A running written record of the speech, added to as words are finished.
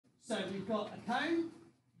So we've got a cone.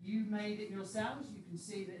 You made it yourselves. You can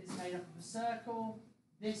see that it's made up of a circle.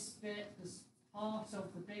 This bit, this part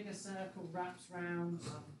of the bigger circle wraps round,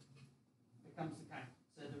 becomes the cone.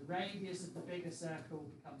 So the radius of the bigger circle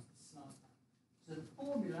becomes the slant cone. So the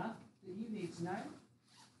formula that you need to know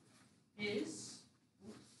is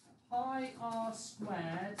pi r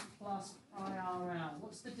squared plus pi rl.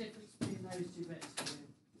 What's the difference between those two bits for you?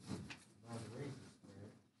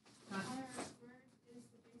 Pi r squared is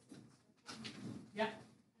the basic circle. Yeah.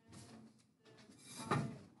 And the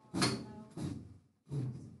pi r l is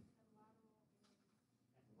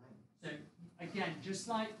the lateral. So again, just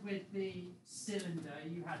like with the cylinder,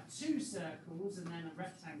 you had two circles and then a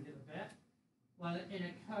rectangular bit. Well, in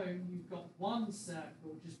a cone, you've got one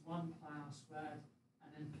circle, just one pi r squared, and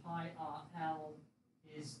then pi rl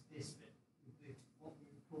is this bit, what we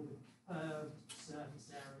would call the curved surface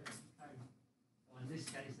area of the cone. Or in this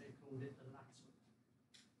case, they called it the lateral.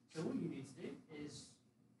 So all you need to do is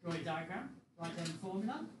draw a diagram, write down the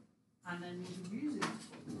formula, and then you can use it.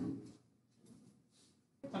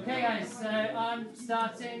 Okay guys, so I'm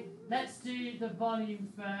starting. Let's do the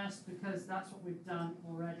volume first because that's what we've done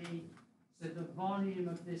already. So the volume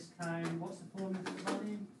of this cone, what's the formula for the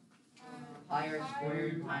volume? Pi r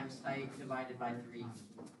squared times height divided by 3.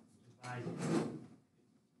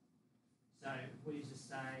 So we just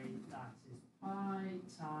say that is pi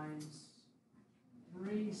times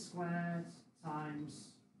 3 squared times.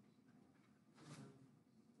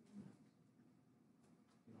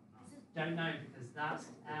 Don't know because that's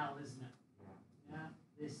L, isn't it? Yeah.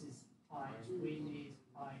 This is height. We need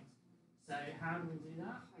height. So how do we do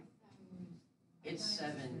that? It's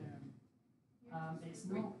 7. It's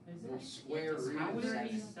not, is Well, it? square root How of would it 7.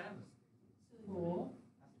 be 7? 4.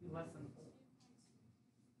 Has to be less than 4.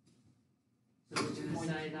 So we're going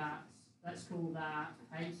to say that, let's call that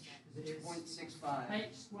h, because it is 0.65.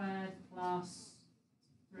 h squared plus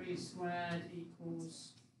 3 squared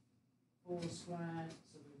equals 4 squared.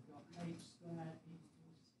 So we've got h squared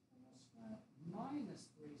equals 4 squared minus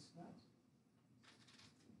 3 squared.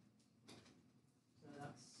 So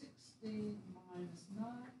that's 60 minus 9.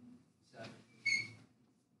 7.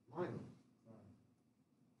 Mine.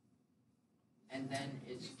 And then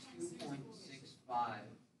it's 2.65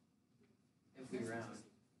 if we round.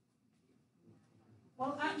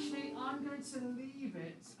 Well, actually, I'm going to leave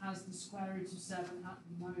it as the square root of 7 at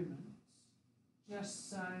the moment, just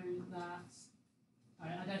so that,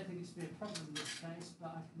 I don't think it's going to be a problem in this case, but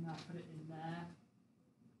I can now put it in there,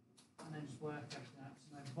 and then just work everything out. So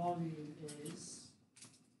my volume is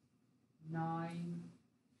 9,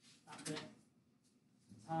 that bit,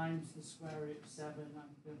 times the square root of 7,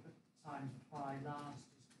 I'm going to put times pi last,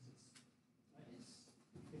 just because it's,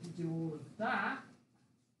 if you do all of that,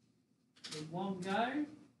 in one go, and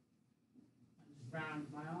just round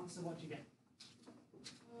my answer, what do you get?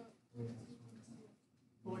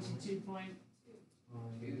 42 point.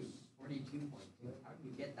 42.2. How do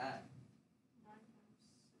you get that?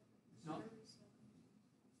 It's not.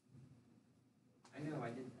 I know, I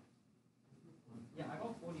did that. Yeah, I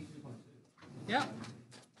got 42.2. Yep.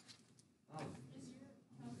 Oh, Is your calculator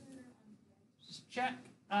on Just check.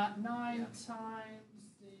 9 Yeah. times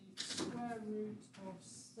the square root of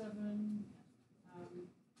 7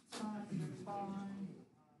 times pi.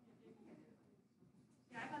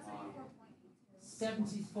 Yeah, I got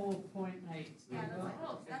 74.8. 74.8. Yeah, that's like,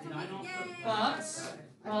 oh, that's Did I a not yay! put- But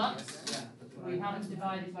yeah, that's what we I haven't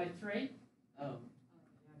divided by 3. Oh,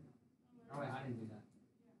 Oh wait, I didn't do that.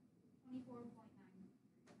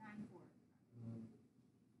 24.994.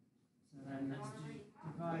 So then let's do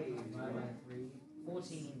divide by 3.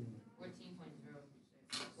 14.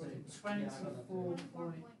 24.9.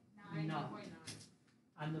 24.9.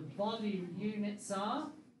 And the volume units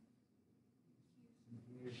are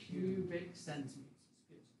cubic centimeters.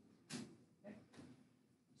 Good. Okay.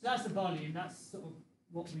 So that's the volume. That's sort of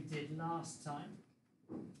what we did last time.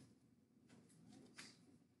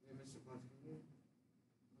 Mr. Potts, can you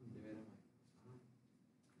divide my?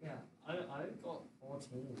 Yeah, I got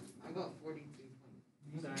 14. I got 42.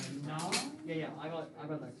 So 9 Yeah, I got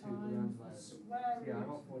like 2 rounds times the left. square root Yeah, I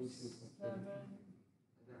got of 42. 7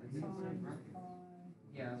 I times bracket. pi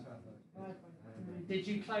Yeah, that's what I thought. divided by 3. Did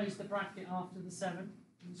you close the bracket after the 7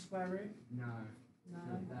 in the square root? No, No.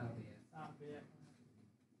 that'll be it. That'll be it.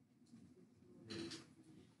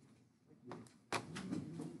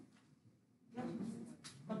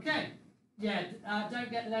 Okay. Yeah, don't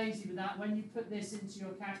get lazy with that. When you put this into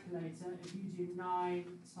your calculator, if you do 9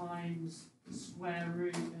 times the square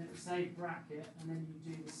root, and it will say bracket, and then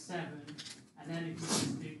you do the 7, and then if you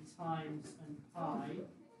just do times and pi,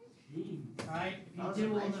 right? If you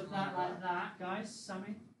do all of that like that, guys,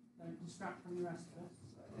 Sammy, Don't distract from the rest of it.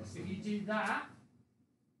 If you do that,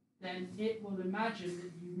 then it will imagine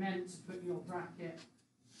that you meant to put your bracket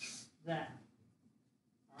there.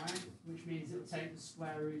 Alright? Which means it will take the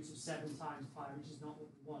square root of 7 times pi, which is not what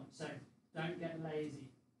we want. So don't get lazy.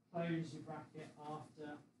 Close your bracket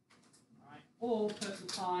after. Alright? Or put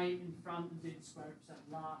the pi in front and do the square root of 7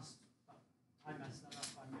 last. But I messed that up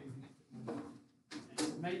by moving it. Okay, so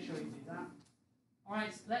make sure you do that.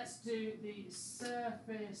 Alright, let's do the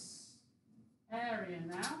surface area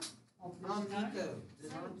now of this cone. Nico,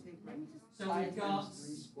 did I take my... So Pi we've got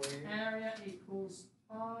times 3 squared area equals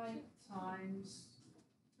pi times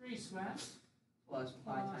 3 squared, plus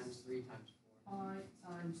pi plus times 3 times 4. pi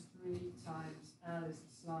times 3 times L is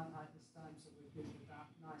the slant height this time, so we're good with that,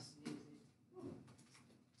 nice and easy.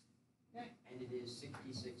 Okay, And it is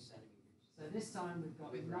 66 centimeters. so this time we've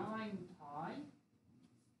got With 9 round. pi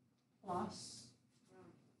plus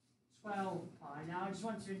 12 pi. Now I just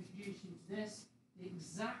want to introduce you to this. The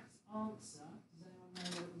exact answer, does anyone know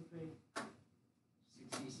what it would be?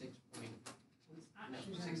 66 point. Well, it's actually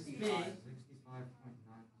No, going to 65. be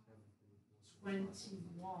 65.9734.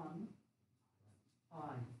 21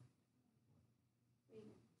 pi.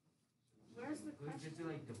 Wait, where's the We question? just do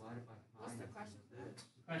like divided by pi. What's the question for that?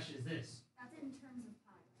 The question is this. That's in terms of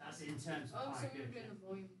pi. That's in terms of Oh, pi. so Good. you're doing the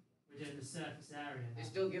volume. We're doing the surface area It now.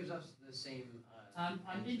 still gives us the same. I'm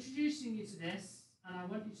introducing you to this, and I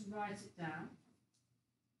want you to write it down.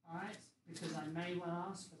 All right, because I may well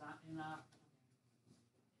ask for that in a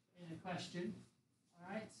question. All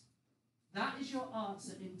right, that is your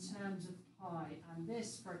answer in terms of pi, and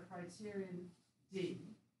this for a criterion D.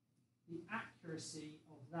 The accuracy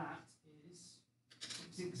of that is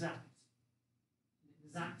it's exact. An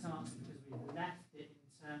exact answer because we've left it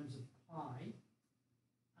in terms of pi,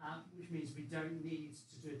 which means we don't need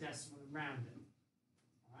to do a decimal and round it.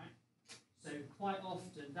 All right. So quite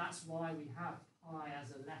often, that's why we have pi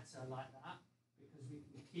as a letter like that, because we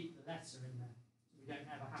can keep the letter in there, so we don't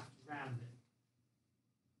ever have to round it.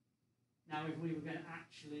 Now, if we were going to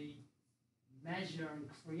actually measure and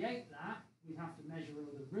create that, we'd have to measure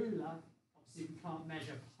with a ruler. Obviously, we can't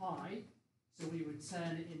measure pi, so we would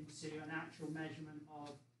turn it into an actual measurement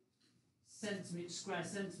of square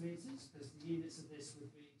centimetres, because the units of this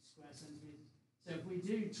would be square centimetres. So if we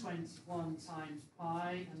do 21 times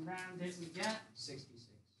pi and round it, we get 66.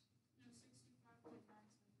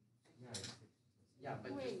 No, 65.97. Yeah, it's 66. Yeah,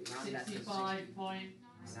 but Wait. just round that to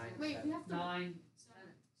 65.97, Wait, we have to.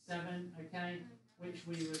 7. okay, which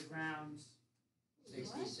we would round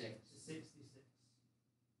 66. to 66.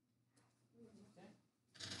 Okay.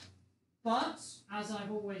 But, as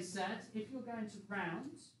I've always said, if you're going to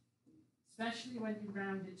round, especially when you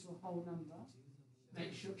round it to a whole number,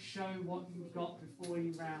 make sure show what you've got before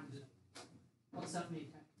you round it. What's up,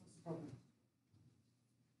 Mika? What's the problem?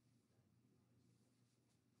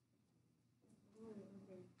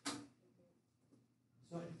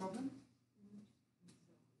 Sorry, the problem?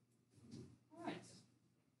 Right.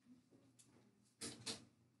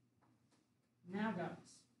 Now, guys,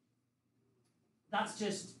 that's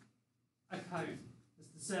just a cone. That's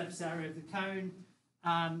the surface area of the cone.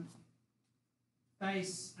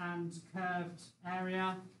 Base and curved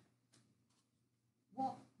area.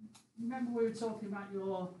 What? Remember we were talking about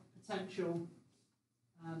your potential,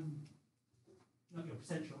 not your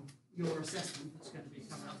potential, your assessment that's going to be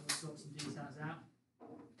coming up. We'll sort some details out.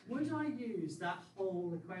 Would I use that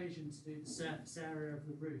whole equation to do the surface area of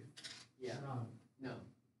the roof? Yeah. No, No.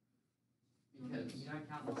 Because you don't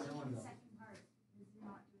count the cylinder. Second part is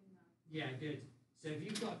not doing that. Yeah, good. So if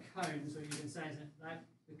you've got a cone, so you can say that like,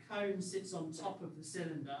 the cone sits on top of the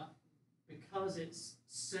cylinder because it's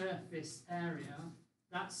surface area.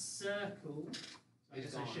 That circle. So I It's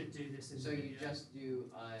guess I gone. should do this in so the you video. just do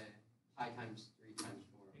pi times 3 times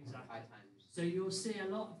 4. Exactly. Pi times So you'll see a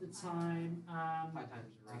lot of the time. pi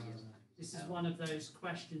times radius times. This is L. one of those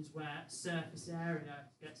questions where surface area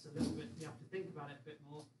gets a little bit. You have to think about it a bit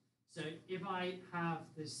more. So if I have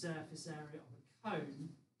the surface area of a cone,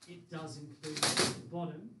 it does include the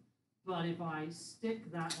bottom. But if I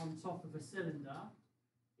stick that on top of a cylinder,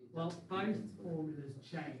 It well, doesn't both even- formulas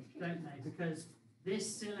change, don't they? Because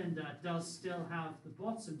this cylinder does still have the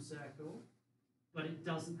bottom circle, but it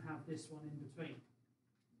doesn't have this one in between.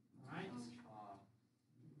 All right.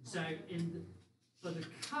 So for the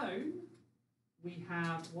cone, we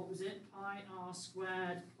have, what was it? Pi r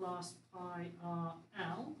squared plus pi r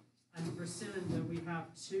l. And for a cylinder, we have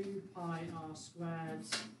 2 pi r squared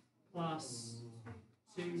plus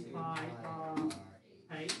 2 pi r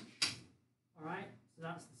h. All right, so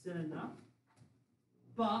that's the cylinder.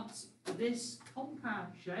 But for this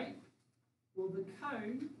compound shape, Well, the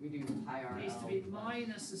cone We do pi r needs to L be plus-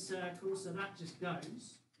 minus a circle, so that just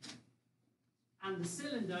goes. And the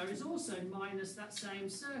cylinder is also minus that same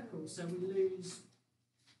circle, so we lose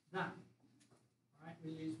that. Right,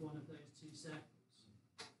 we lose one of those two circles.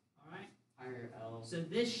 Alright, pi r L so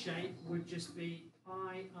this shape would just be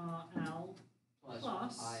pi r L plus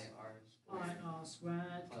plus pi r pi squared r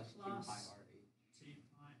squared plus 2 plus pi r h. 2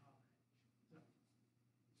 pi r.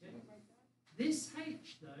 Okay. This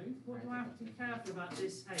h though, what do I have to be careful about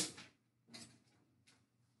this h?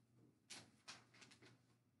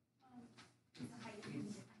 The height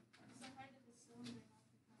of the cylinder, not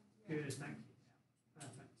the cone. Good, thank you. Yeah,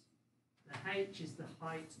 perfect. The h is the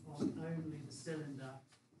height of only the cylinder,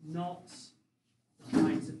 not the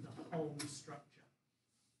height of the whole structure.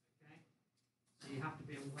 Okay? So you have to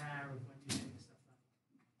be aware of when you're doing stuff like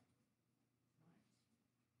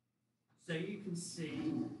that. So you can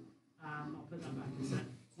see, I'll put that back in a sec.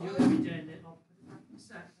 So you're going to be doing it, I'll put it back in a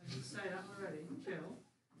sec. I didn't say that already, chill.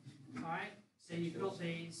 Alright, so you've got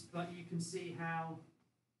these, but you can see how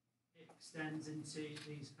it extends into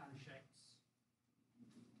these kind of shapes.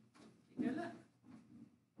 You go, look.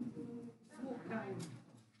 Walk cone.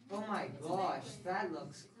 Oh my gosh, that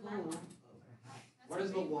looks cool. What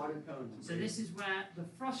is the water cone? So this is where the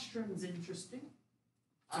frustrum's interesting.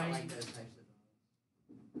 I don't like those types of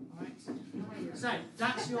Alright. So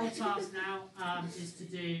that's your task now, is to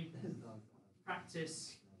do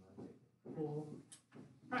practice 4.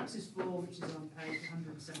 Practice 4, which is on page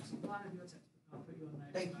 171 of your textbook. I'll put your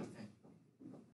notes Thank back. you, thank